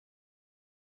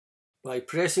By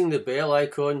pressing the bell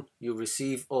icon, you'll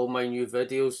receive all my new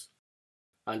videos,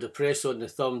 and a press on the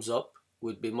thumbs up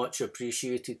would be much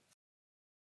appreciated.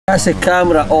 That's the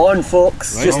camera on,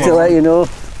 folks, right, just to let you know.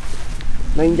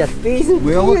 Mind your face and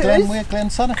where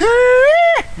Glenn son.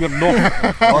 You're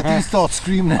not. Oh, do you start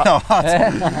screaming now?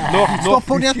 Stop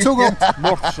putting your tongue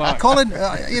out. Colin,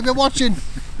 if you're watching,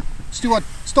 Stuart,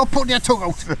 stop putting your tongue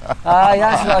out. Aye,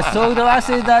 that's what I told him. I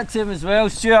said that to him as well,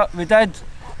 Stuart. We did.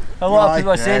 A lot of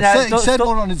people are saying that. He said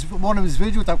one of his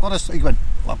videos, he went,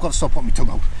 well, I've got to stop putting my tongue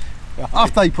out.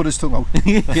 After he put his tongue out.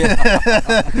 You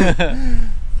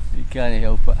can't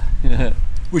help it.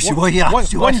 Wish you were here. One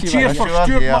cheer for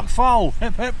Stuart McFall.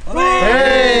 Hip hip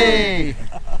hooray!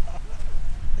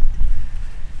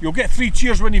 You'll get 3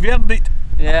 cheers when you've earned it.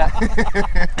 Yeah.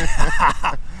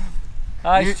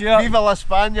 Hi Stuart. Viva la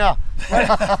España.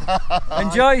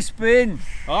 Enjoy Spain.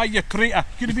 Aye, you traitor.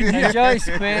 Could have been here. Enjoy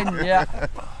Spain, yeah.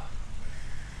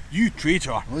 You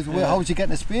traitor. How was you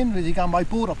getting to Spain? Was you going by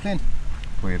boat or plane?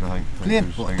 Plane, I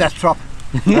think. Plane? Death trap.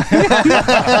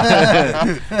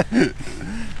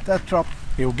 Death trap.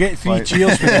 He'll get 3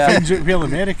 cheers when he finds out where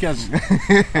America is.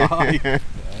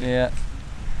 Yeah.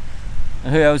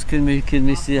 Who else can we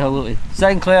say hello to?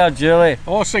 Sinclair, Julie.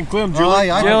 Oh, Sinclair and Julie.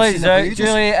 Julie's out.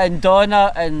 Julie and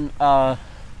Donna and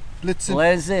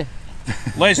Leslie.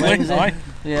 Leslie, aye.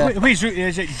 Yeah. Wait,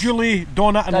 is it Julie,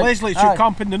 Donna and Leslie? It's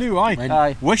camping the new, aye.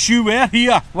 Aye. Wish you were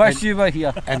here. Wish you were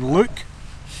here. And Luke.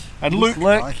 And Luke.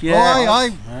 Luke, yeah.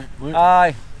 Aye.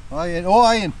 Aye.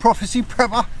 Aye, and Prophecy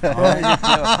Prepper.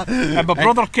 And my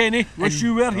brother Kenny. Wish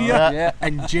you were here. Yeah.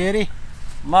 And Jerry.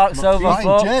 Mark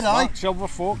Silverfox. Jed, aye. Mark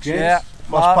Silverfox. Yeah.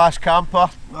 Must pass camper.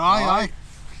 Aye.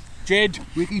 Jed.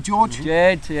 Wiki George.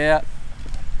 Jed, yeah.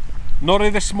 Norrie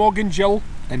the Smog and Jill.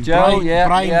 And Jill,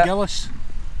 Brian Gillis.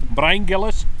 Brian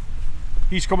Gillis.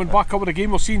 He's coming back up with a game.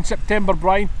 We'll see in September,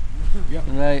 Brian. Yep.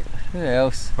 Right. Who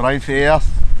else? Brian Fair.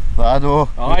 I know.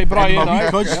 Aye, Brian. My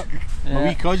wee cuz. My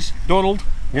wee cuz. Donald.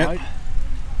 Yep.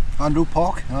 Andrew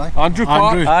Park. Aye. Andrew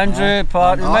Park. Andrew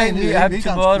Park. We might meet him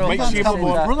tomorrow. Might see him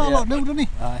tomorrow. Brother, now, doesn't he?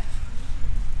 Aye.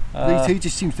 He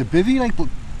just seems to bivvy, like, but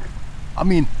I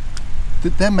mean,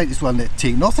 they might as well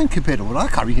take nothing compared to what I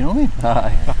carry, you know what I mean?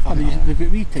 Aye.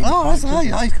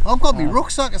 Aye. I've got my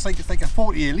rucksack, it's like a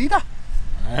 40 litre.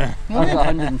 I've got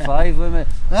 105 with me.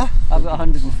 Huh? I've got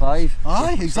 105.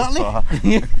 Aye, exactly.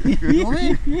 You know what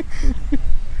I mean?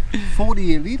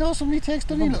 40 litre or somebody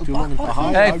texted me, little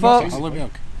backpack. Hey folks,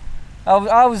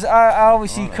 I always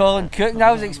see Colin cooking.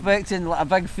 I was expecting like a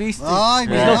big feast. Aye,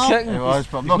 He's not cooking. He was,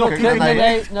 but I'm not Not cooking cooking tonight.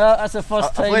 tonight. No, that's the first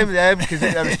I time. blame them because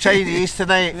it was Chinese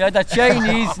tonight. We had a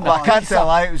Chinese. But I can't tell a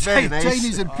lie, it was very nice.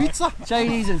 Chinese and pizza.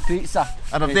 Chinese and pizza.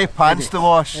 And I've no pants to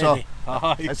wash, so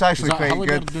it's actually quite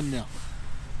good. Down there?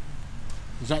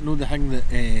 Is that not the thing that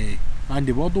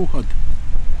Andy Waddle had?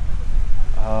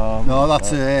 No,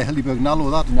 that's Hillyberg Nallo,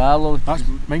 that. Nallo.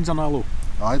 Mine's a Nallo.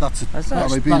 Aye, that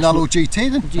might be Nallo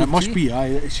GT then. It must be,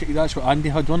 aye. That's what Andy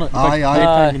had, wasn't it?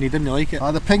 Aye. And he didn't like it.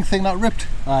 Aye, the pink thing that ripped.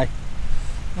 Aye.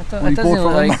 It doesn't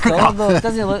look like colour though. It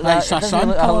doesn't look like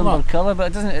a colour,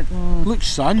 but it doesn't. Looks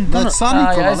sand, doesn't That's it? sandy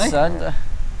colour, it's sand.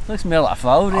 Looks more like a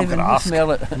foul raven. Smell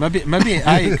it. Maybe,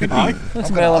 aye, it could be. Looks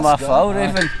more like a foul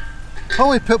raven. How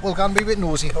many people can be a bit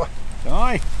nosy?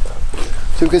 Aye.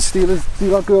 So we can steal his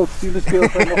girlfriend.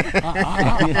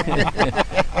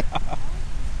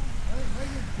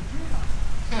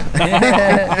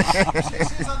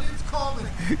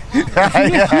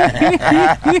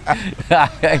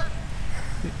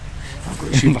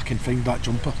 See if I can find that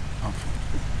jumper.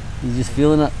 You just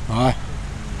feeling it? Aye.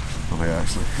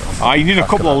 Aye, you need a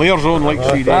couple of layers on like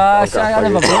 3 days. I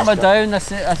never broke my down. I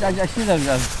should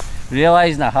have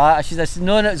realised in a hat. I should have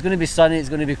known it was going to be sunny, it's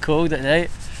going to be cold at night.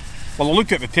 Well, I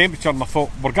looked at the temperature and I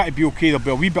thought we're going to be okay. There'll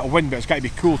be a wee bit of wind, but it's got to be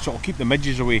cool, so it'll keep the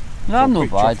midges away. No, so I'm not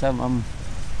bad.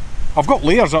 I've got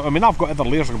layers. I mean, I've got other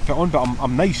layers I can put on, but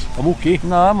I'm nice. I'm okay.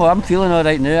 No, I'm feeling all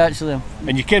right now actually.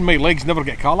 And you can, my legs never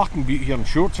get cold. I can be here in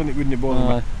shorts and it wouldn't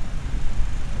bother me.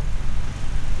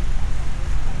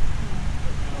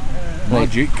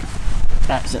 Magic.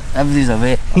 That's it. Everybody's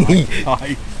away.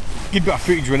 Aye. Good bit of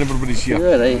footage when everybody's here.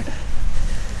 You're right.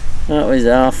 That was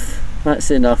off.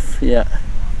 That's enough. Yeah.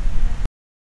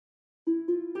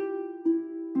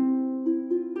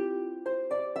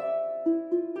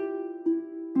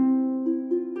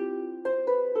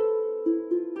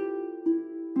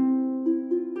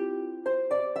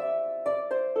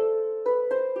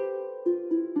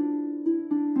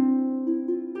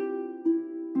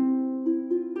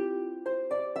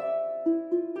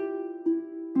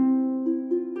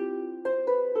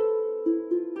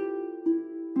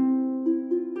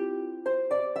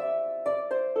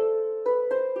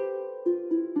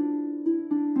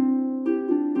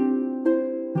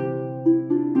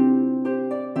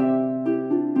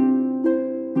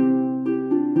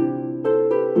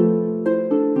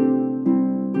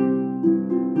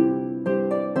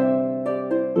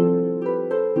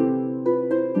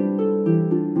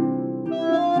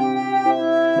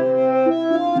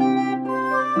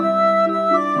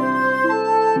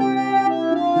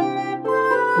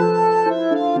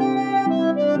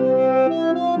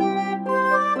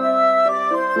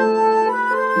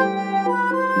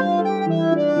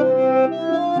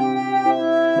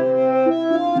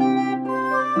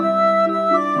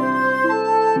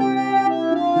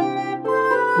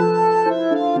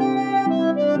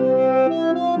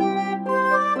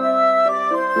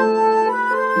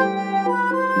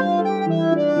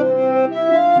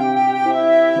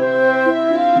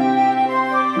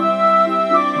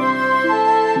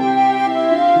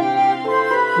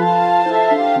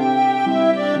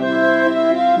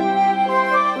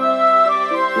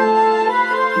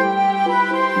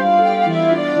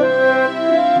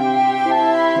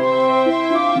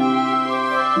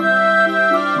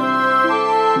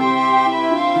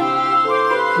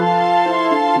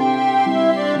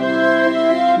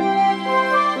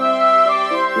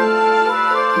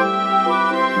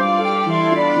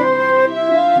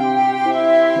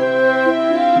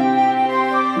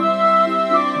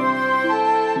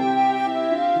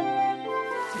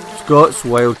 Scott's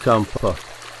Wild Camper,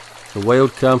 the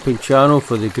wild camping channel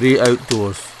for the great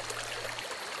outdoors.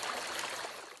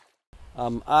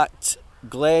 I'm at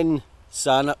Glen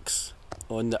Sannox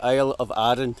on the Isle of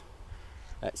Arran.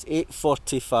 It's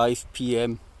 8:45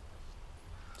 PM.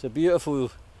 It's a beautiful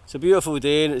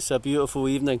day and it's a beautiful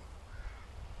evening.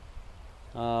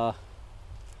 Got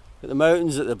the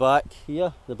mountains at the back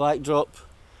here, the backdrop,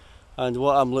 and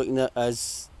what I'm looking at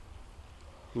is,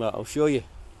 well, I'll show you.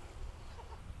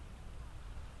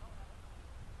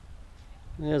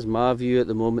 There's my view at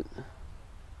the moment.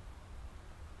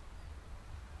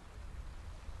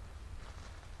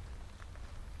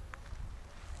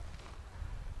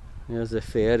 There's the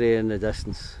ferry in the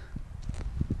distance.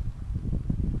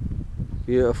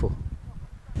 Beautiful.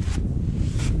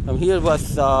 I'm here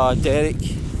with Derek,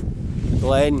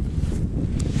 Glenn,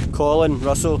 Colin,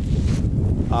 Russell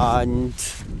and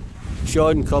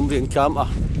Sean, Cumbrian Camper.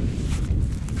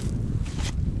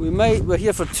 We're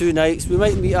here for 2 nights. We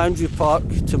might meet Andrew Park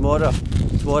tomorrow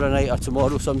night or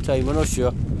tomorrow sometime, we're not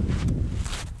sure.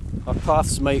 Our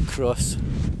paths might cross.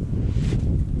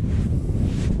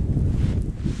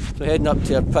 So heading up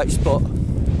to our pitch spot.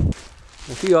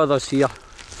 A few others here.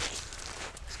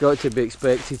 It's got to be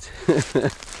expected.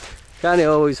 Can't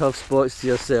always have spots to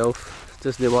yourself. It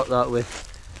doesn't work that way.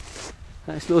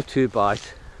 It's not too bad.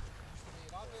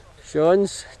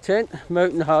 Sean's tent,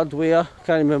 Mountain Hardware.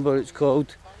 Can't remember what it's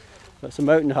called. But it's a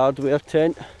Mountain Hardware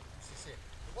tent.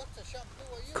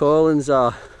 Colin's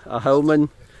a hillman.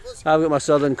 I've got my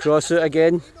Southern Cross out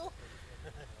again.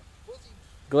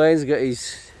 Glenn's got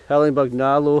his Hillenburg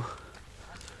Nallo.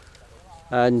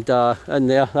 And in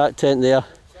there, that tent there,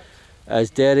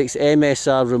 is Derek's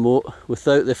MSR remote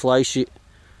without the fly sheet.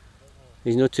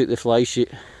 He's not took the fly sheet.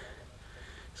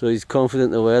 So he's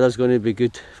confident the weather's going to be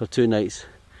good for 2 nights.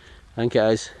 I think it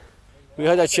is. We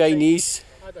had a Chinese.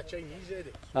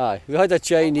 Aye, we had a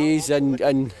Chinese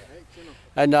and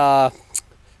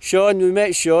Sean, we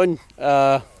met Sean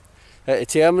at the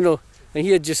terminal and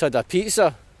he had just had a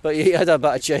pizza, but he had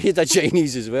a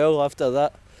Chinese as well after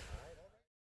that.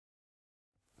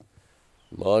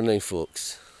 Morning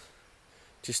folks,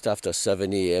 just after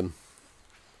 7 AM.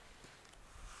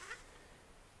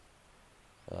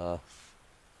 I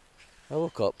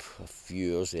woke up a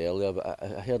few hours earlier, but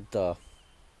I heard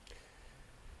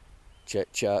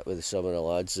chit chat with some of the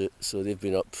lads out, so they've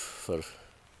been up for,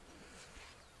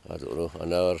 I don't know,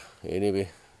 an hour anyway.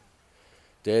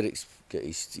 Derek's got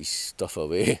his stuff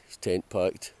away, his tent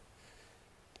packed.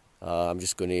 I'm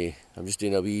just doing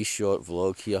a wee short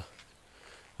vlog here.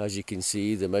 As you can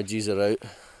see, the midges are out.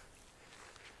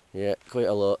 Yeah, quite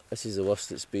a lot. This is the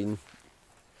worst it's been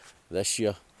this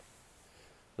year.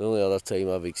 The only other time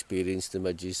I've experienced the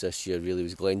midges this year really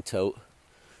was Glen Tilt,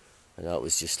 and that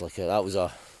was just like that was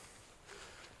a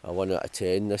 1 out of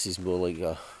 10. This is more like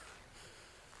a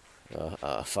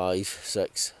 5,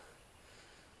 6.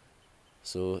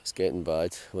 So it's getting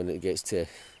bad when it gets to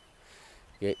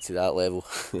that level.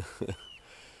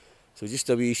 So just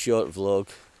a wee short vlog,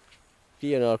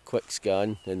 PNR quick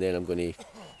scan, and then I'm going to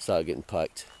start getting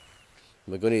packed.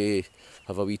 We're going to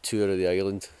have a wee tour of the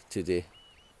island today.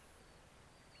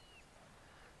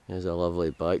 There's a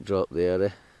lovely backdrop there,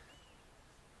 eh?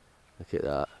 Look at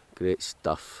that, great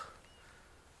stuff.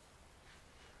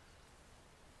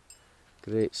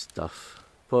 Great stuff.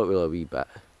 Popular a wee bit.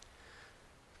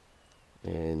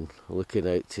 And looking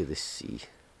out to the sea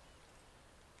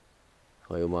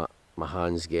while my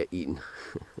hands get eaten.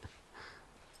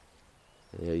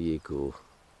 There you go.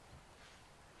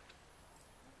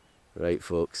 Right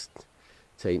folks,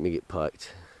 time to get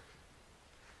packed.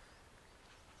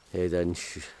 Head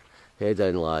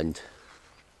inland.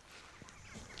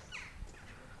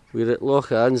 We're at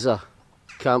Lochs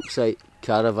campsite,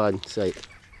 caravan site.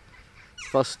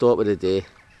 First stop of the day.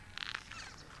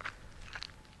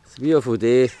 It's a beautiful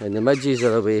day and the midges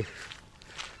are away.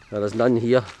 There's none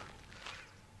here.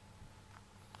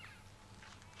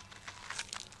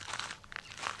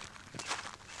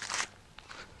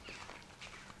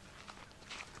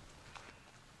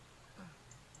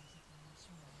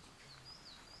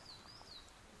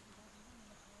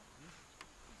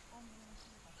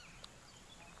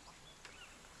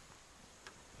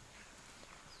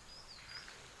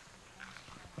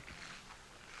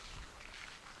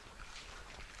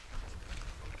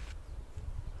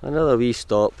 Another wee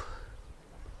stop.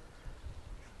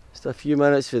 Just a few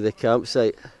minutes for the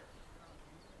campsite.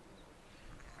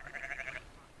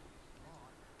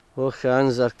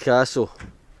 Lochs Castle.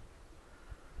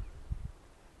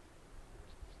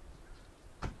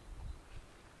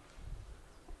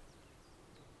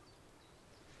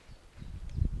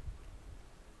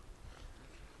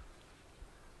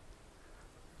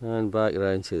 And back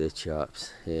round to the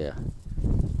chaps here.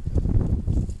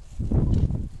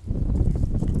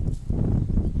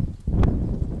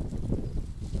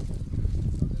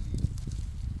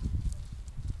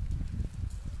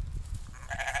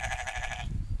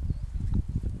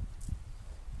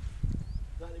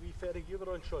 Ferry you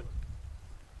were on, Sean?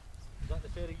 Is that the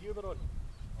ferry you were on?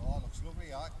 Oh, looks lovely,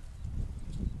 yeah.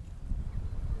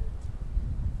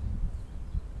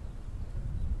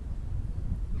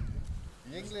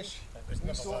 The English,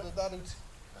 we sorted that out.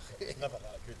 It's never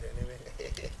that good anyway.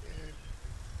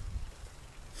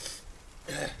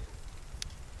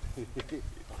 I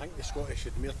think the Scottish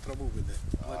had more trouble with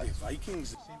the bloody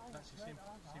Vikings. That's the same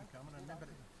camera. Remember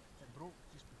it broke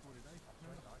just before he died.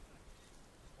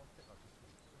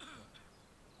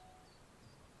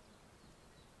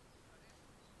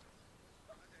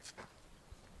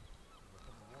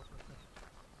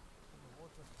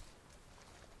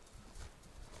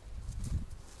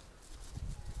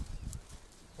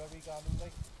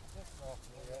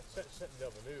 Sitting there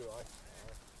with you, aye.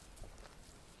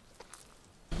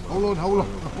 Hold on.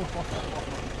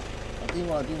 I do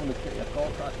want to get your car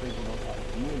crash people on that.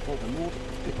 More important than most.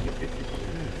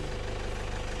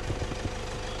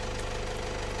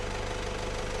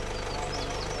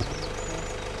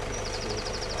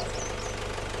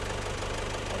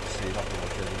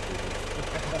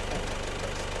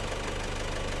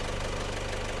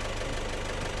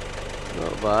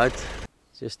 Not bad.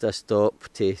 Just a stop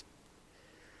to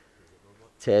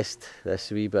test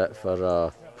this wee bit for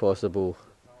a possible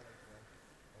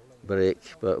break,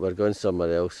 but we're going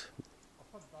somewhere else.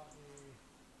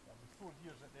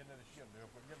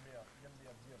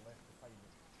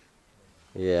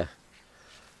 Yeah,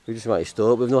 we just want to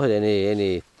stop. We've not had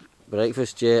any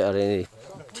breakfast yet or any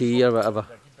tea or whatever.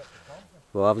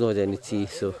 Well, I've not had any tea,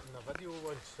 so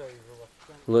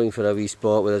looking for a wee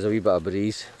spot where there's a wee bit of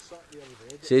breeze.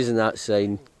 It says in that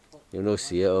sign, you'll not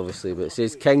see it obviously, but it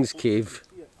says King's Cave.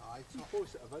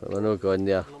 But we're not going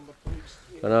there.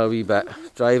 Another wee bit,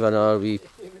 drive another wee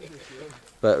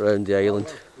bit round the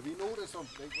island.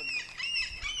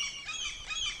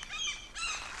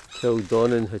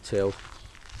 Kildonan Hotel.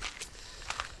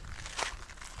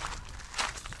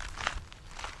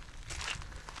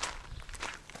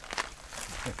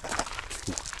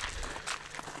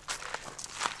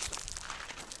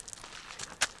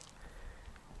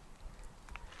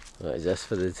 What is this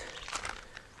for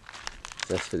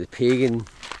the pagan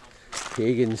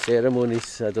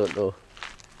ceremonies? I don't know.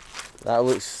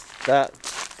 That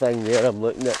thing there I'm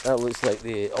looking at, that looks like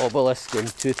the obelisk in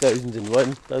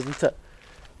 2001, doesn't it?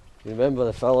 You remember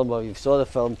the film, or you saw the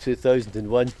film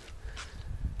 2001?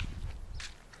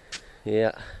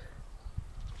 Yeah.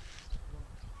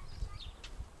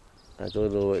 I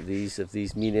don't know if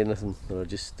these mean anything or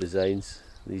just designs,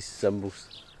 these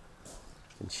symbols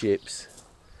and shapes.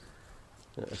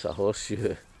 It's a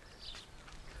horseshoe.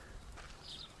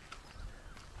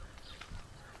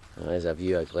 There's a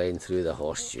view of Glen through the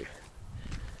horseshoe.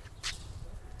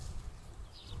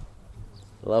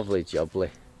 Lovely jubbly.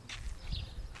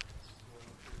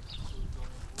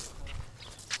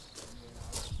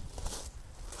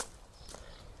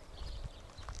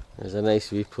 There's a nice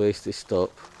wee place to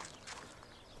stop.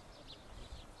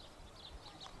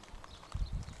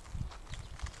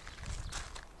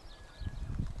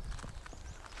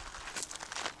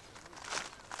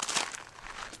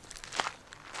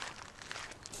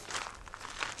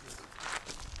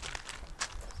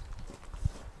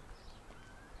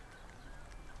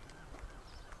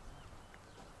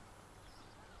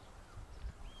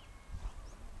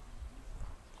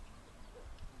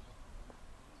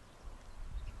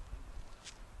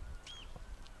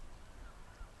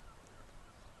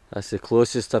 That's the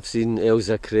closest I've seen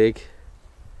Ailsa Craig.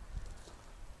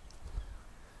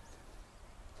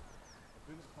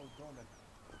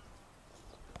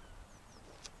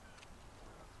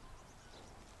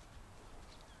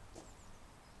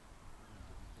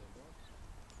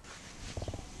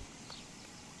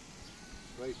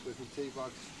 Right, with the tea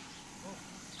bags.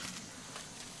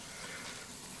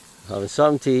 Having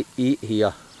something to eat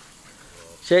here.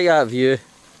 Check that view.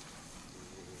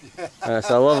 And it's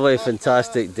a lovely,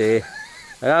 fantastic day.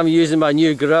 And I'm using my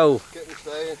new grill.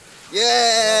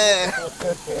 Yeah!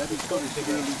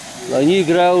 My new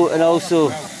grill, and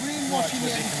also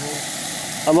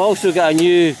I'm also got a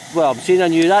new, well, I'm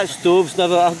saying that stove's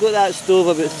never, I got that stove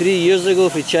about 3 years ago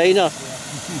from China.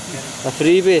 A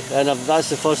freebie, and that's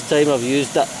the first time I've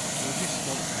used it.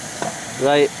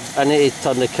 Right, I need to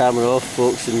turn the camera off,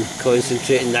 folks, and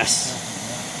concentrate on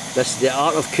this. This is the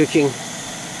art of cooking.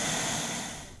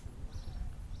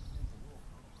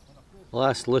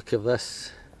 Last look of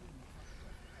this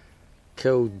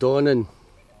Kildonan,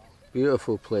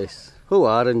 beautiful place. Oh,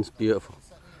 Arran's beautiful.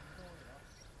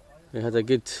 We had a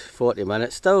good 40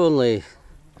 minutes, still only,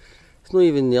 it's not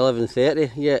even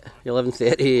 11:30 yet,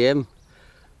 11:30 AM.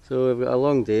 So we've got a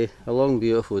long day, a long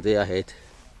beautiful day ahead.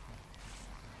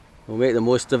 We'll make the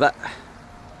most of it.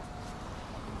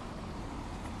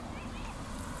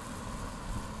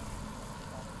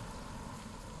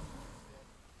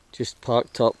 Just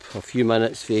parked up a few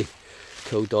minutes for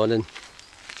Kildonan.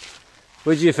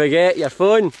 What did you forget? Your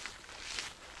phone?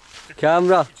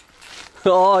 Camera?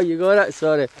 Oh, you got it,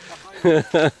 sorry.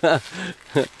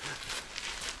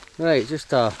 Right,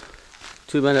 just a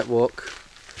 2-minute walk.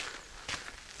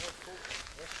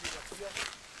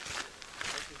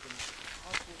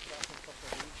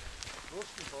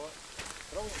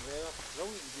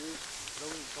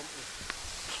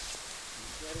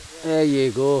 There you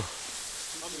go.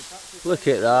 Look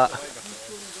at that.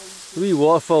 Wee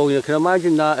waterfall. You can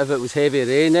imagine that if it was heavy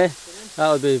rain, eh? That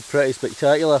would be pretty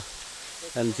spectacular.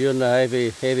 And during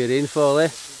the heavy rainfall, eh?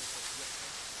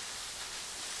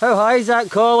 How high is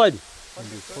that, Colin?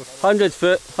 100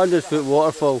 foot. 100 foot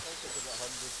waterfall.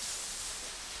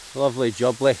 Lovely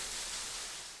jubbly.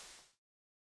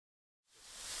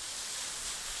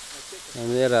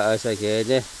 And there it is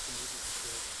again, eh?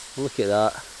 Look at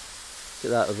that.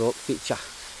 Look at that rock feature.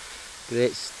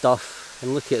 Great stuff.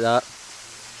 And look at that.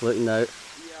 Looking out.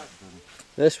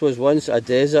 This was once a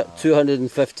desert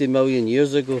 250 million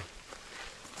years ago.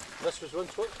 This was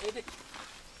once what, Eddie?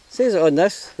 Says it on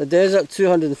this. The desert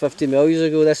 250 million years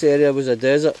ago. This area was a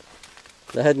desert.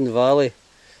 The Hidden Valley.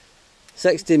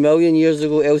 60 million years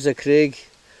ago, Elsa Craig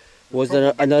was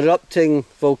an erupting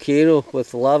volcano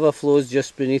with lava flows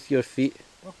just beneath your feet.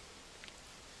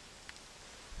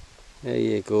 There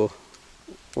you go.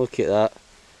 Look at that.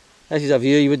 This is a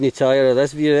view you wouldn't tire of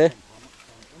this view, eh?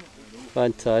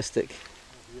 Fantastic.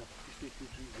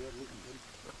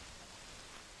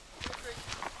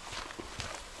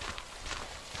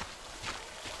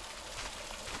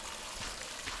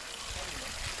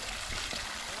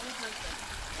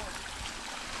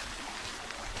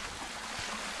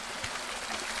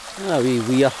 Ah, wee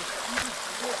weir.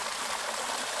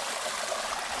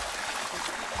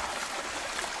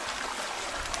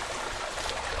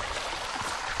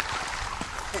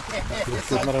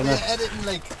 Editing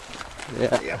like.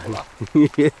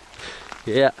 Yeah.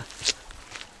 Yeah.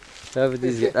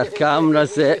 Everybody's got their camera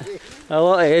set. A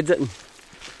lot of editing.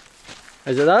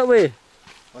 Is it that way?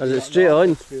 Or is it straight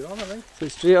on? Straight on, I think. Is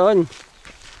it straight on?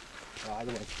 No, I don't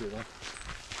want it straight on.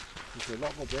 There's a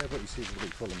lot more there, but you see it's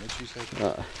full of midges.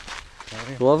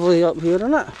 Lovely up here,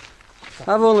 isn't it?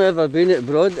 I've only ever been at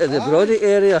the Brody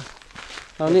area.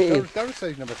 I need to. Derek says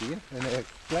he's never been, and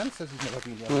Glenn says he's never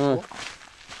been there before.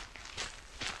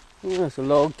 That's a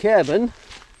log cabin.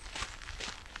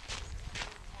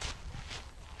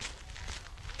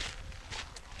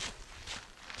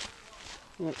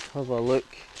 Let's have a look.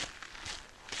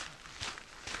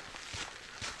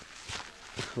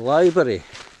 Library.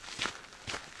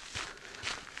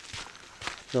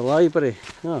 The library.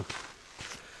 Oh.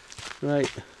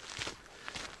 Right.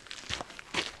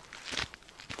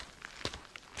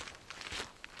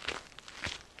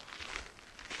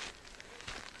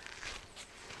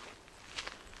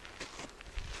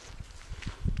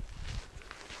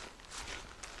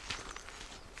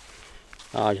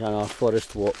 Ah, and a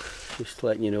forest walk, just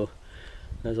letting you know.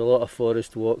 There's a lot of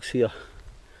forest walks here.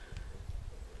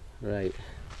 Right.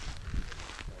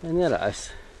 And there it is.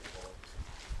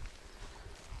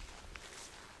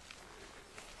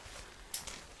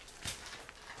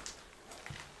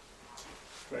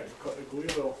 Right, cut the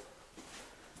glare off.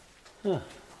 Ah.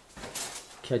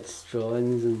 Kids'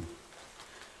 drawings and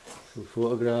some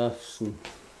photographs and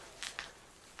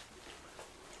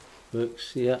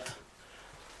books, yeah.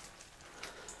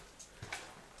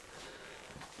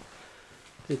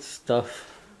 Good stuff.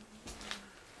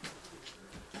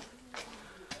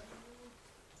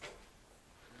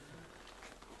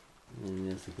 And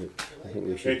there's the book. I think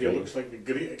we should. Eddie looks like the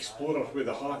great explorer with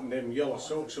the hat and them yellow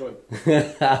socks on.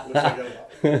 Looks like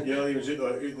he was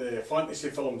out the fantasy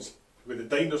films with the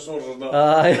dinosaurs and that.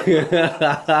 Aye.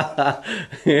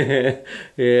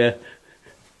 Yeah.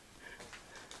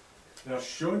 There's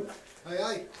Sean.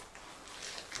 Aye.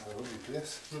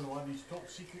 Place. One of these top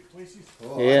secret places.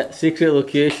 Oh, Yeah, aye. Secret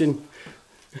location.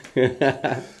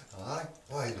 Aye.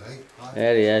 Aye.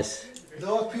 There he is.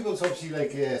 No, people's obviously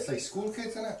like it's like school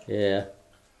kids, isn't it? Yeah.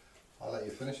 I'll let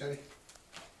you finish, Eddie.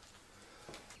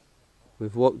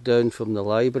 We've walked down from the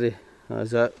library.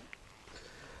 That's it.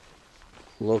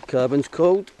 Log cabin's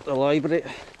called, the library.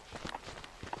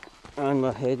 And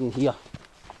we're heading here.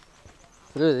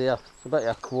 Through there. It's a bit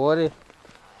of a quarry.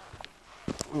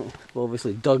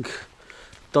 obviously dug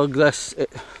this bit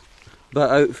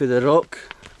out for the rock.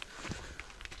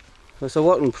 It's a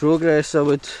work in progress, I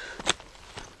would say.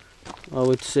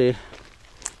 Well, see,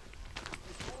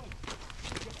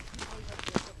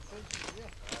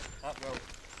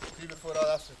 before all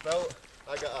this was built,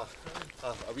 I got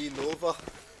a wee Nova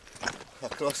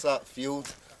across that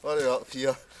field, all the way up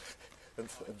here, and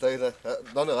down there.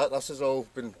 None of that, this has all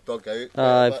been dug out.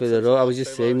 Aye, for the rock, I was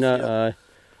just saying that, aye.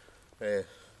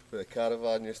 But the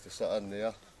caravan used to sit in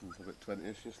there, and about 20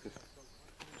 used to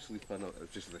sleep in it. It was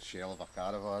just the shell of a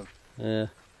caravan. Yeah.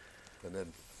 And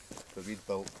then we'd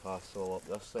built paths all up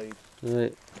this side.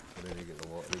 Right. And then you get the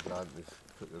watery grant, we've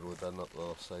put the road in up the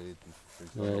other side, and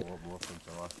we've done a lot more since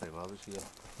the last time I was here.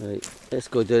 Right, let's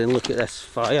go down and look at this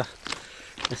fire.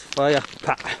 This fire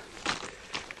pit.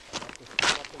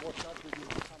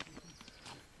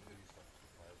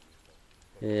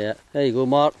 Yeah, there you go,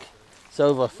 Mark.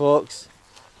 Silver Fox.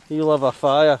 You love a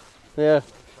fire. There.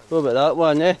 What about that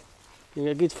one, eh? You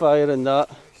get a good fire in that.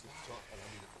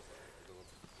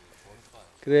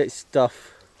 Great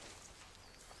stuff.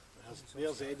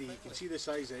 There's Eddie, you can see the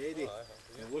size of Eddie.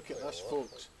 And look at this,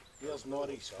 folks. There's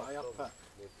Norrie's fire pit.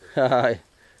 Aye.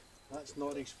 That's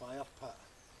Norrie's fire pit.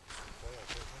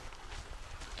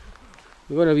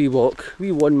 We're going a wee walk,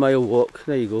 wee 1 mile walk.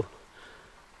 There you go.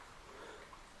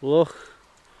 Loch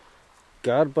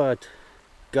Garbad.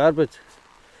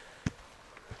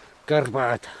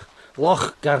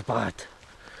 Loch Garbad.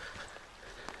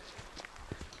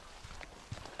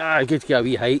 Ah, good to get a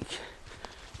wee hike.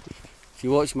 If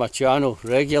you watch my channel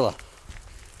regular,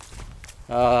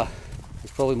 there's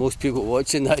probably most people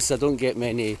watching this. I don't get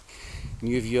many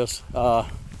new viewers.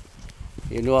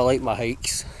 You know I like my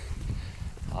hikes.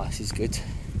 This is good.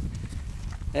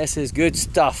 This is good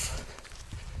stuff.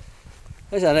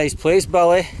 This is a nice place,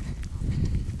 Billy.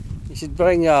 You should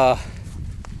bring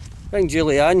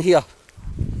Julianne here.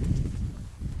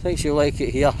 I think she'll like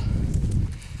it here.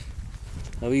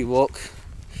 A wee walk.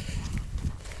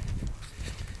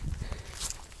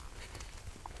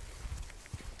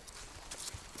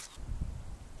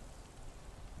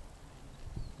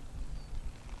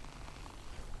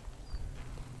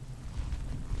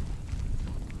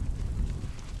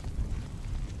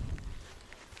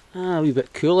 A wee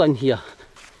bit cool in here.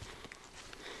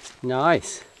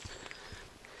 Nice.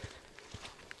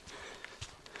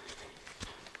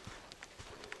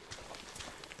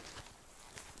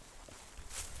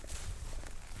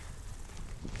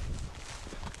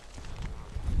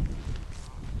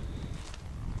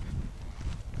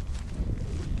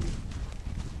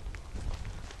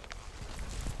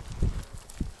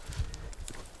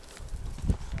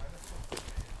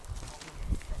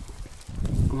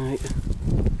 Right.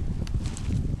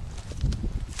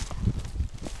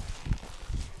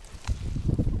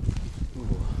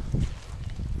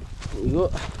 There we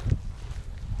go.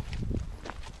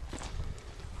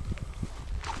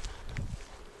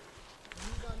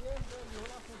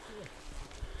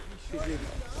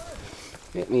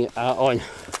 Get me that on. I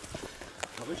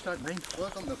wish that mind.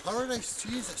 Welcome to paradise,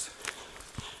 Jesus.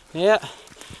 Yeah,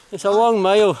 it's a long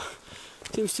mile.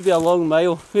 Seems to be a long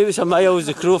mile. Maybe it's a mile as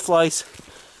the crow flies.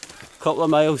 A couple of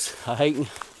miles of hiking.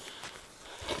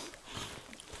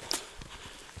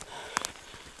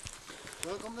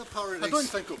 Welcome to paradise. I don't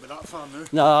think it'll be that far now.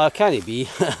 No, can't it be?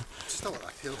 Still at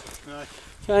that hill.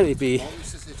 Can't it be?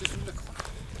 It's just in the corner.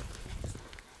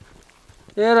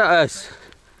 There it is.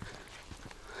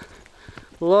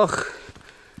 Loch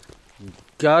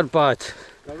Garbad.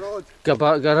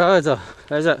 Garada,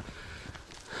 is it?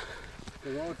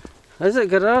 Garad. Is it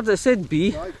Garad? It said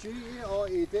B. Right,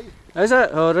 G-A-R-A-D. Is it?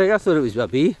 Oh right, I thought it was a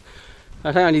B.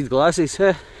 I think I need glasses.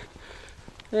 Eh?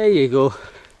 There you go.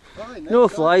 Aye, No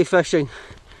fly fishing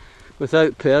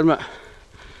without permit.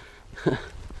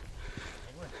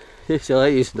 Just to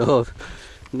let you know,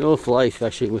 no fly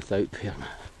fishing without permit.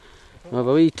 We'll have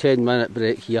a wee 10-minute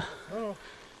break here.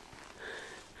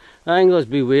 Anglers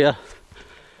beware.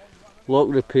 Lock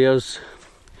repairs.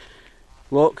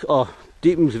 Lock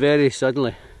deepens very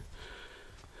suddenly.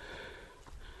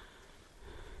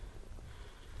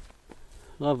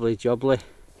 Lovely jubbly.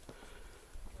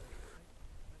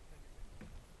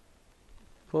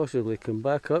 Possibly come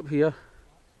back up here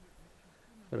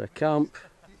for a camp.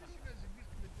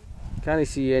 Can't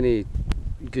see any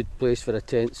good place for a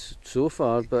tent so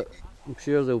far, but I'm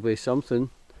sure there'll be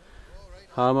something.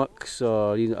 Hammocks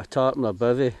or even a tarp and a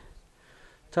bivvy.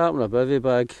 Tarp and a bivvy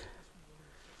bag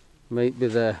might be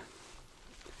a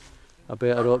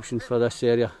better option for this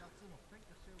area.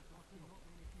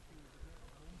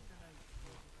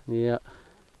 Yeah.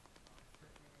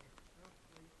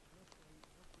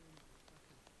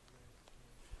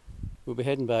 We'll be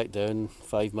heading back down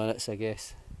 5 minutes, I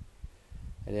guess,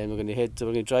 and then we're going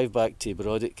to drive back to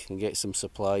Brodick and get some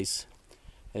supplies,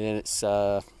 and then it's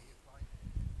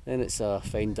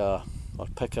find or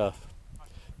pick a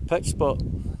pitch spot,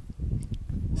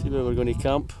 see where we're going to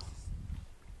camp.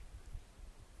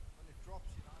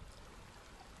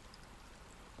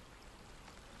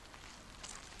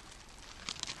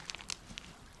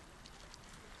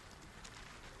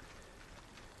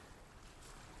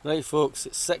 Right folks,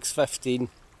 it's 6:15.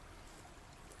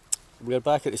 We're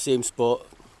back at the same spot.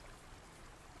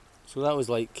 So that was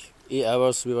like 8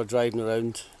 hours we were driving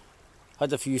around.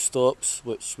 Had a few stops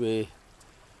which I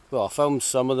filmed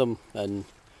some of them, and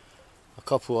a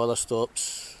couple other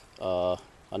stops I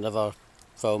never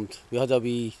filmed.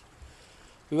 We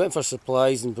went for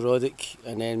supplies in Brodick,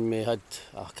 and then we had,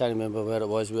 I can't remember where it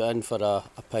was, we went in for a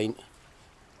pint.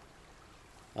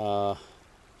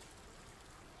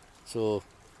 So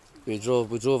we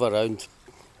drove around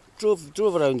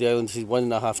the island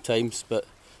 1.5 times, but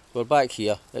we're back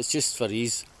here. It's just for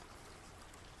ease.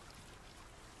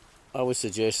 I was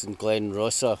suggesting Glen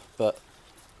Rossa, but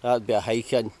that'd be a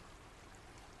hike in,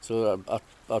 so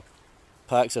our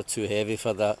packs are too heavy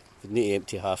for that. We need to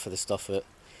empty half of the stuff out.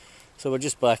 So we're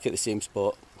just back at the same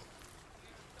spot,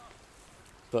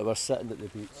 but we're sitting at the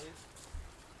beach.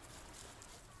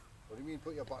 What do you mean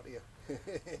put your butt here?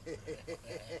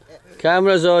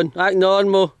 Camera's on. Act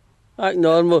normal. Act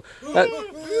normal. They're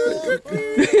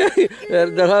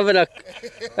having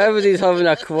everybody's having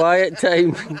a quiet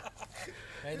time.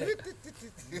 Is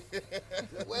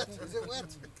it wet? Is it wet?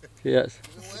 Yes.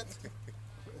 Is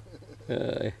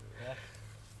it wet?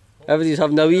 Everybody's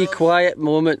having a wee quiet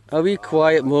moment. A wee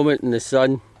quiet moment in the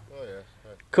sun. Oh yeah.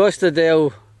 Costa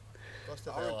del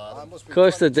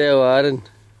Arran.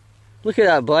 Look at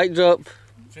that backdrop.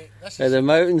 And the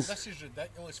mountains. This is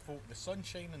ridiculous, folk. The sun's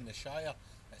shining, the Shire.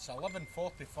 It's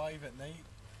 11:45 at night.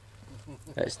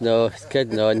 It's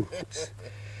kidding on.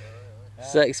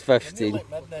 6:15. Like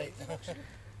midnight. I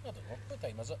don't know. What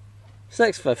time is it?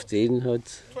 6:15.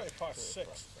 6:20.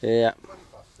 Yeah.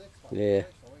 Yeah.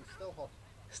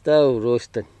 Still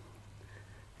roasting.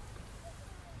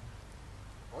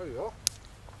 Oh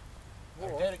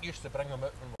yeah. Derek used to bring them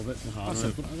out from That's a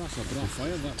bra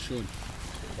fire that's showing.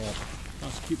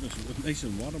 That's keeping us nice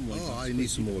and warm. Like Oh, I need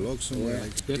some more logs somewhere. Yeah.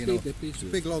 Like, you know, it's a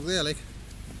big log there, like.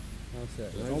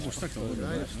 That's it. almost stick it on the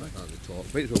At the top.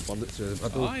 Might as well burn it through the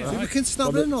middle. We can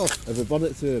snap it off. If we burn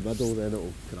it through the middle, then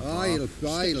it'll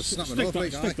It'll snap it off,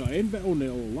 like. Stick that end bit on,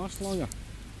 it'll last longer.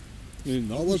 Oh,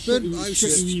 well, burn. I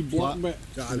should. wee black bit.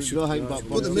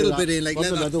 Put the middle bit in, like,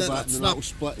 let that snap.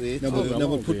 split the edge. Then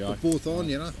we'll put aye. both on,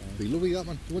 you know. Be lovely, that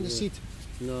one. Do you want the seat?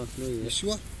 No You yet.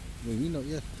 sure? No, me not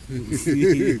yet.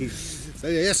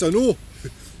 Say yes or no. Are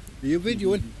you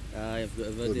videoing? Aye, I've got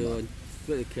a video on.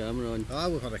 Put the camera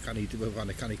on. We've had a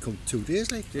canny come 2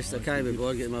 days, like. Just I can't be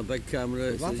bothered getting my big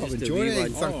camera out. So I've just a enjoyed wee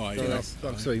it. one.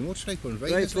 Thanks very much, like, for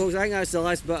inviting Right us. folks, I think that's the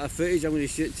last bit of footage I'm going to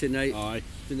shoot tonight. Aye.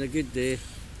 It's been a good day.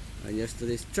 And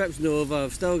yesterday's trip's not over.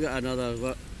 I've still got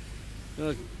another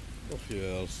A few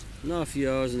hours. another few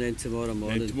hours, and then tomorrow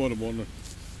morning Then tomorrow morning.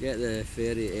 get the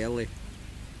ferry early,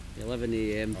 11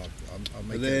 AM.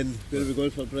 And then, where are we going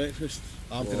for breakfast?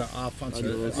 I fancy I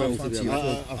know, I it's going to be fancy a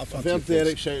lot. I've heard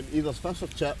Derek shouting either fish or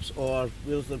chips, or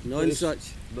where's the None place?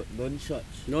 such. None such.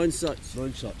 None such.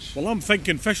 None such. Well, I'm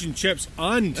thinking fish and chips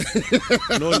and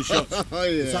non-shots. Oh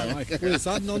yeah. Wait, is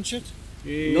that non-shit?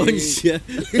 None shit.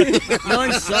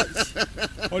 None such.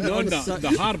 On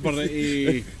the harbour at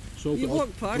You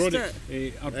walked past it.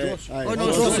 Ardross. Oh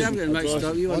no, sorry, I'm getting mixed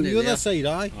up. You On weren't the there. other side,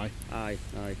 aye. Aye.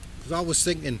 Because I was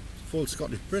thinking full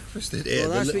Scottish breakfast in there.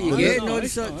 Well, that's what you get, none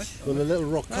such. With a little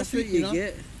rock That's coffee, what you know.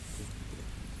 get.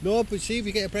 No, but see, if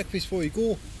you get a breakfast before you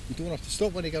go, you don't have to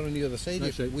stop when you get on the other side.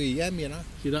 That's right. Where you am, you know.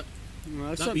 See that?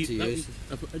 Well, it's up to you.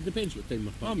 It depends what time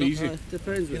we're back. I'm easy.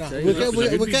 Depends You what know, time.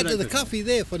 we'll get to the cafe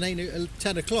there for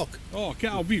 10 o'clock. Oh, okay,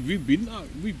 we've been that.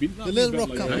 We've been that. The little rock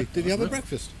like cafe. that. Did you have a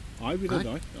breakfast? Aye, we did.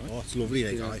 Aye. Oh, it's lovely,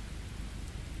 like, Yeah. aye.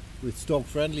 It's dog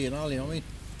friendly and all, you know what I mean?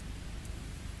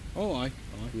 Oh, aye.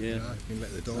 Yeah. You can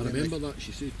let the I dog in. remember that.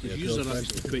 She said, Yeah, "Use her dog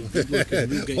as quite good looking.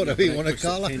 We'll get Whatever you want to breakfast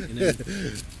call at her. 10 to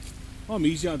 9." I'm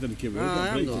easy. I didn't care.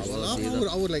 I'm not Well, bothered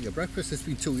I would like a breakfast. It's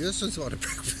been 2 years since I had a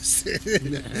breakfast. I'll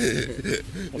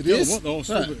It tell is. you what, though,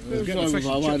 we'll get the fish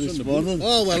and chips on the boat.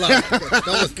 Oh, well,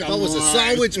 that was a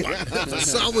sandwich, man. That was a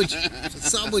sandwich. It's a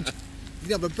sandwich.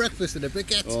 You have a breakfast and a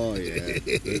baguette. Oh yeah.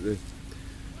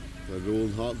 The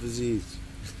rolling heart disease.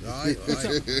 Right,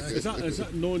 right. Is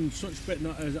that non-such bit?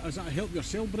 Does that help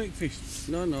yourself breakfast?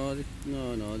 No, they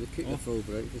cook a full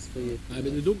breakfast for you. I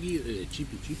mean, they don't eat at a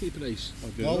cheapy price.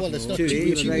 Oh, well, it's not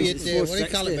Cheapy, cheapy. It's what do you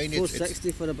call it, mate? It's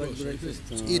 £4.60 for a big breakfast.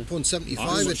 It's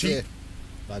 £8.75 a day.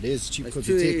 That is cheap because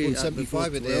It's it's £2.80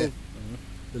 £8.75 a day.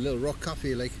 The little rock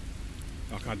cafe, like.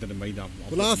 I didn't mind that.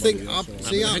 Well, I think, I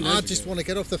just want to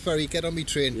get off the ferry, get on my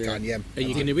train, can you? Are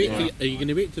you going to wait? Are you going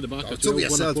to wait to the back? It's up to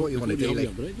yourselves what you want to do. Like.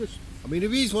 I mean,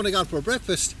 if he's want to go for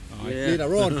breakfast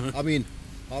later on, I mean,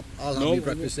 I'll have my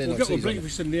breakfast then. We'll get my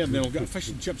breakfast in there, and then I'll get fish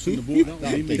and chips on the boat.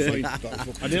 That'll be fine.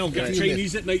 And then I'll get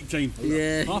Chinese at night time.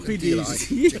 Yeah. Happy days.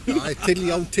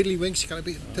 Tiddlywinks, can I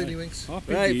be tiddlywinks?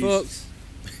 Right, folks.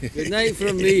 Good night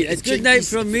from me. It's good night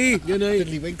from me. Good night.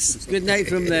 Tiddlywinks. It's good night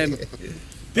from them.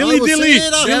 Dilly dilly. See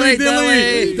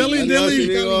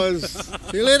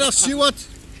you later, Stuart.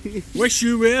 Wish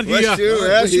you were here.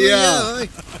 Aye.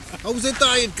 How's the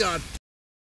diet gone?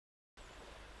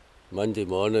 Monday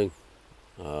morning,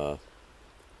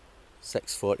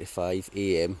 6:45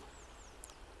 AM.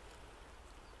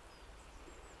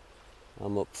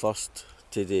 I'm up first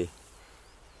today.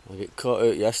 I got caught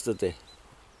out yesterday.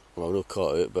 Well, not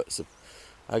caught out, but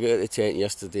I got out of the tent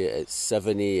yesterday at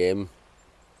 7 AM.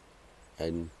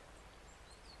 And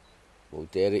well,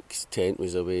 Derek's tent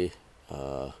was away.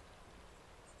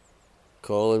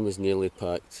 Colin was nearly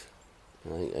packed,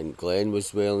 and Glenn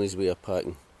was well on his way of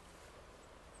packing.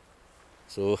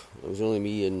 So it was only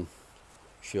me and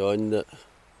Sean that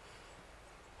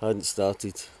hadn't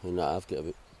started, and I've got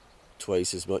about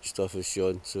twice as much stuff as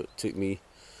Sean, so it took me,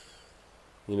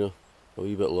 a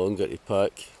wee bit longer to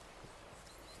pack.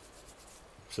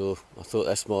 So I thought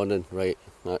this morning, right,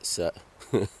 that's it.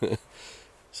 As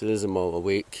soon as I'm all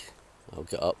awake, I'll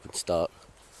get up and start.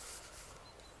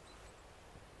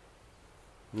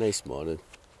 Nice morning.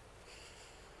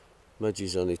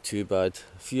 Midgey's only too bad.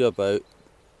 A few about,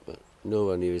 but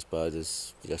nowhere near as bad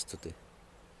as yesterday.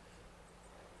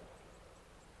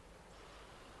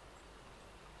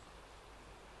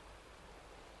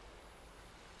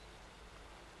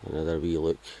 Another wee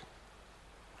look.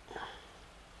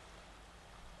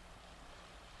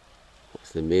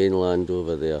 It's the mainland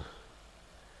over there.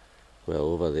 Well,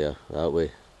 over there, that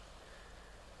way.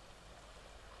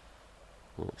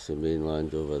 That's the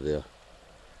mainland over there.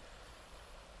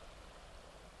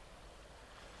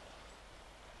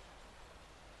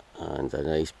 And a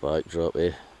nice backdrop,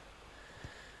 eh?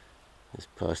 It's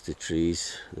past the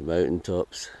trees, the mountain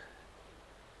tops.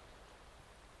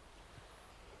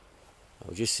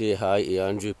 I'll just say hi to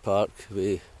Andrew Park.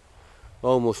 We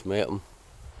almost met him.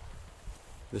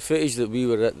 The footage that we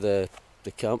were at the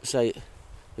campsite,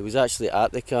 he was actually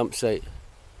at the campsite,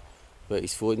 but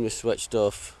his phone was switched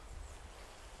off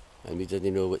and we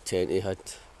didn't know what tent he had.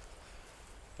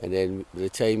 And then by the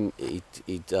time he'd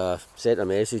sent a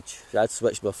message, I'd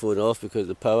switched my phone off because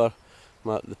the power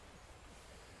in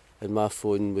my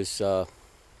phone was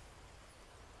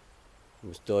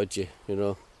dodgy,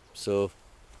 So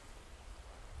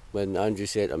when Andrew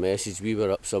sent a message, we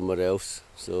were up somewhere else,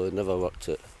 so it never worked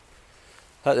out.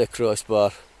 Hit the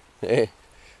crossbar, hit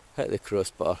the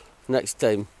crossbar. Next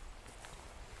time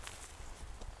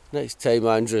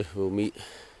Andrew will meet.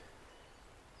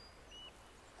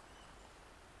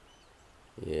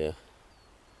 Yeah.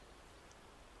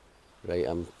 Right,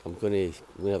 I'm gonna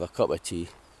have a cup of tea.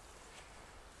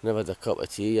 Never had a cup of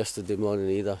tea yesterday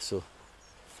morning either, so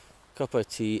cup of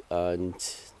tea and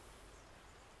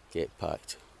get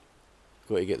packed.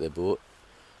 Got to get the boat.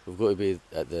 We've got to be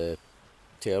at the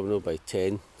terminal by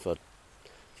 10 to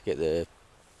get the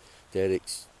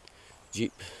Derek's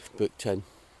Jeep booked in.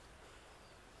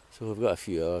 So we've got a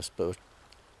few hours, but we're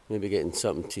maybe getting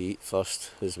something to eat first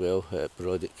as well at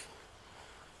Brodick.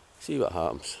 See what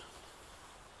happens.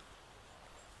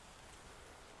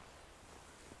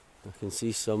 I can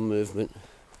see some movement.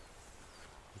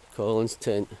 Colin's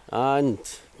tent and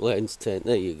Glenn's tent.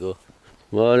 There you go.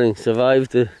 Morning.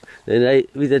 Survived the night.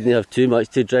 We didn't have too much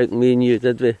to drink, me and you,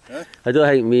 did we? Huh? I don't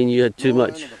think me and you had too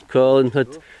much. Colin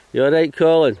had. You alright,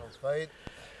 Colin? That's fine.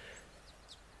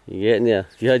 You getting there?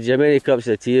 How many cups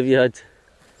of tea have you had?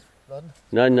 None.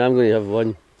 None. I'm going to have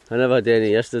one. I never had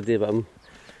any yesterday, but I'm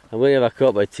going to have a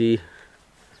cup of tea.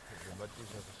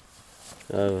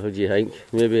 What do you think?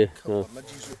 Maybe. No.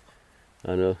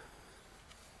 I know.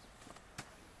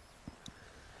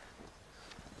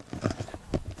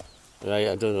 Right,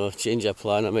 I don't know. Change of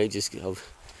plan. I might just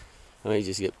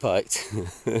get packed.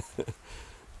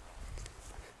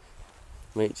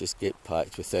 Might just get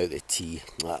packed without the tea.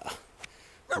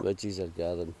 The midges are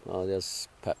gathering. Oh, there's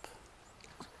Pip.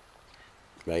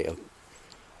 Right,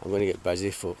 I'm going to get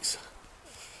busy, folks.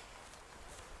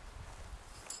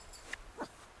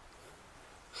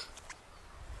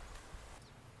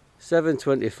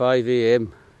 7:25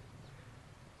 AM,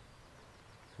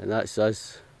 and that's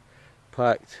us,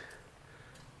 packed,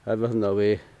 everything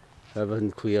away,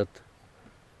 everything cleared.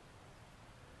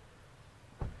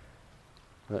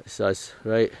 That's us.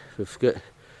 Right, we've got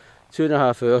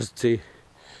 2.5 hours to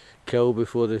kill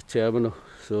before the terminal,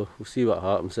 so we'll see what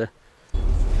happens.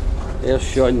 There's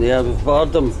Sean there, we've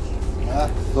bored him.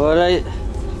 Alright.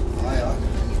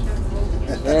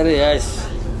 There he is.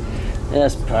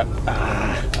 There's Pip.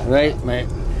 Right, mate.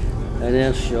 And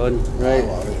there's Sean. Right.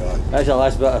 That's the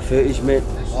last bit of footage, mate.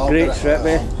 Great trip,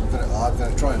 mate. I'm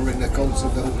going to try and ring the council,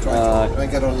 try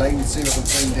and get online and see if I can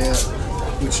find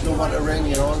which number to ring,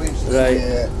 you know what I mean?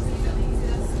 Right.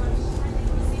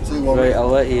 Right,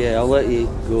 I'll let you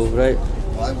go, right?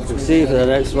 We'll see you for the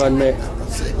next one, mate.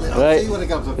 Right.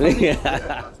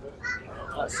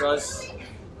 That's us.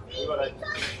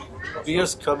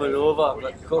 Beer's coming over,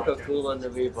 but Coca-Cola on the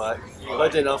way back.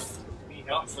 Good enough.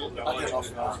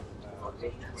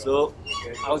 So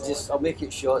I'll make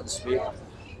it short and sweet.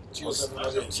 Cheers.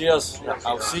 Cheers.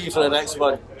 I'll see you for the next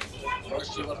one.